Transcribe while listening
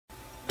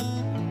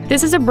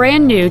This is a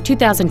brand new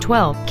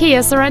 2012 Kia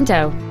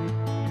Sorento.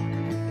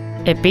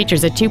 It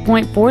features a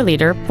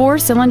 2.4-liter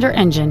four-cylinder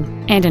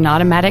engine and an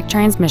automatic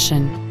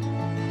transmission.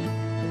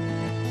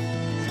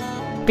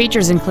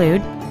 Features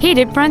include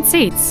heated front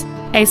seats,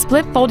 a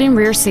split folding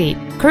rear seat,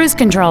 cruise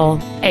control,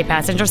 a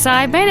passenger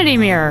side vanity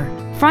mirror,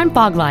 front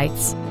fog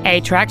lights,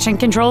 a traction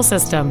control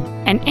system,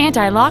 an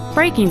anti-lock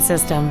braking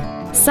system,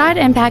 side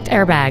impact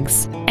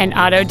airbags, an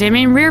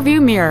auto-dimming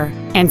rearview mirror,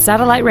 and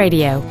satellite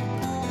radio.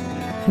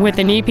 With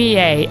an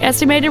EPA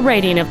estimated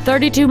rating of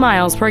 32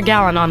 miles per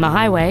gallon on the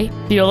highway,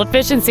 fuel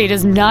efficiency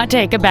does not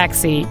take a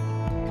backseat.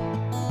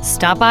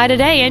 Stop by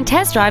today and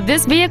test drive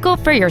this vehicle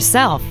for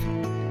yourself.